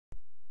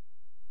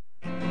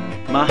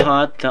My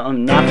heart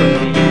thumping, not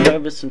from being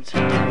nervous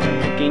sometimes.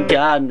 Thinking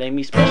God made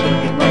me special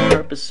here on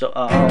purpose, so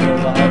I'll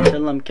survive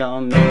till I'm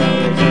gone. Make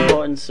my ways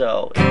important,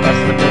 so if I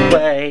slip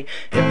away,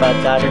 if I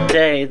die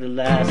today, the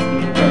last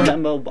thing you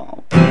remember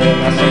won't be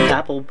some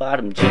apple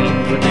bottom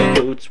jeans with the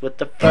boots with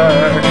the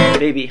fur.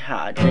 Baby, how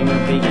I dream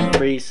of being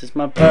free since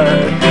my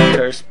birth.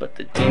 Cursed, but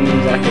the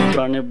demons I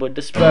confronted would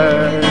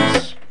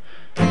disperse.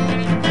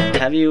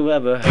 Have you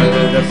ever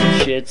heard of some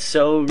shit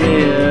so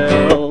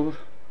real?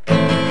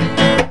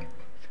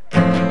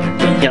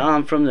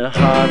 Beyond from the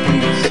heart, from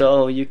the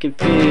soul, you can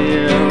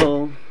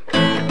feel.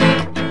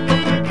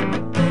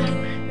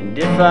 And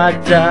if I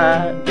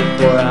die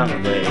before I'm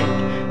awake,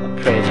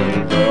 I pray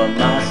the Lord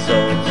my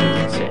soul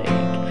to take.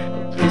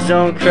 But please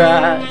don't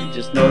cry,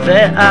 just know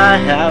that I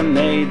have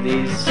made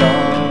these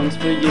songs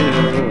for you.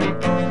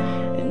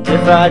 And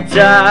if I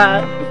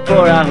die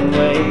before I'm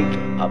awake,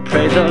 I'll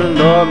pray the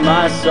Lord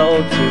my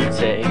soul to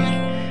take.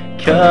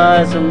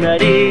 'Cause I'm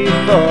ready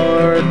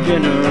for a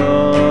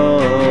funeral.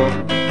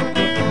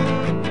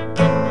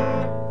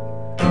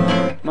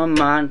 My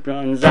mind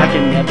runs, I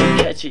can never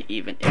catch it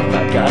even if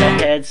I got a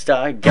head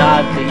start.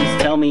 God,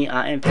 please tell me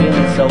I am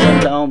feeling so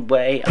alone.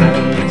 Wait, I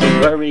don't need to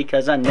worry,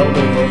 'cause I know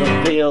the world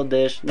will feel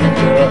this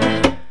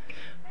nigga.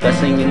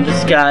 Blessing in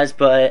disguise,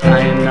 but I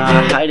am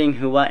not hiding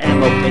who I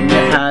am. Open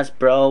your eyes,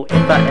 bro.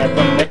 If I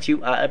ever met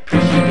you, I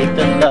appreciate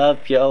the love,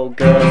 yo.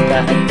 Girls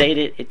that I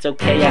dated, it's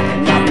okay, I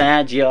am not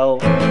mad, yo.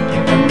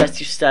 Unless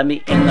you stab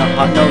me in the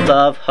heart, no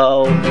love,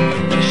 ho.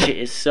 This shit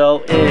is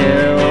so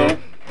ill.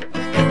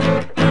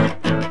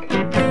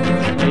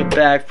 Way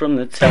back from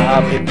the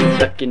top, if you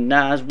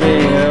recognize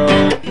real.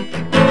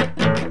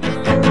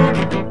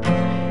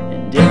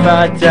 And if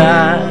I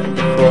die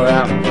before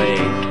I'm awake,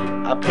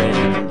 I pray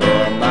the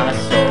Lord my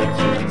soul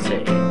to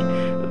take.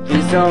 But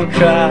please don't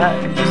cry,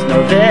 just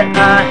know that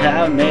I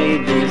have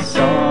made these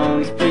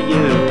songs for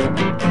you.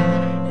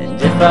 And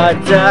if I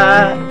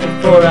die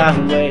before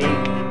I'm awake,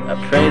 I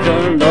pray the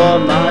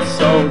Lord my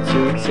soul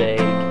to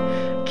take.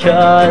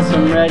 'Cause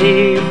I'm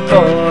ready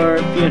for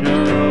a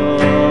funeral.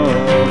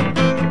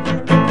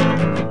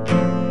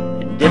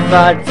 And if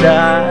I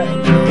die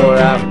before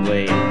I'm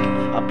awake,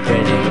 I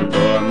pray the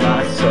Lord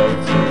my soul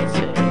to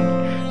take.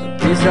 But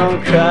please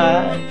don't cry,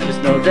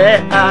 just know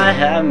that I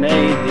have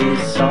made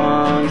these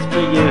songs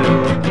for you.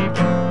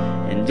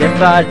 And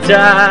if I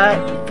die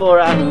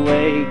before I'm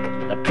awake,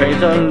 I pray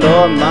the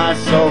Lord my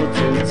soul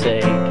to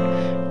take.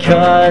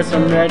 'Cause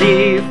I'm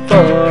ready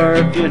for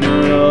a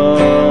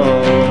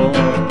funeral.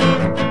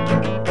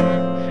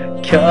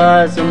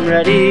 'Cause I'm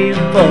ready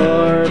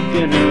for a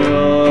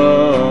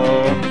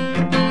funeral.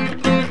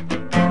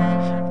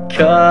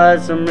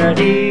 'Cause I'm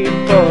ready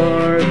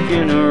for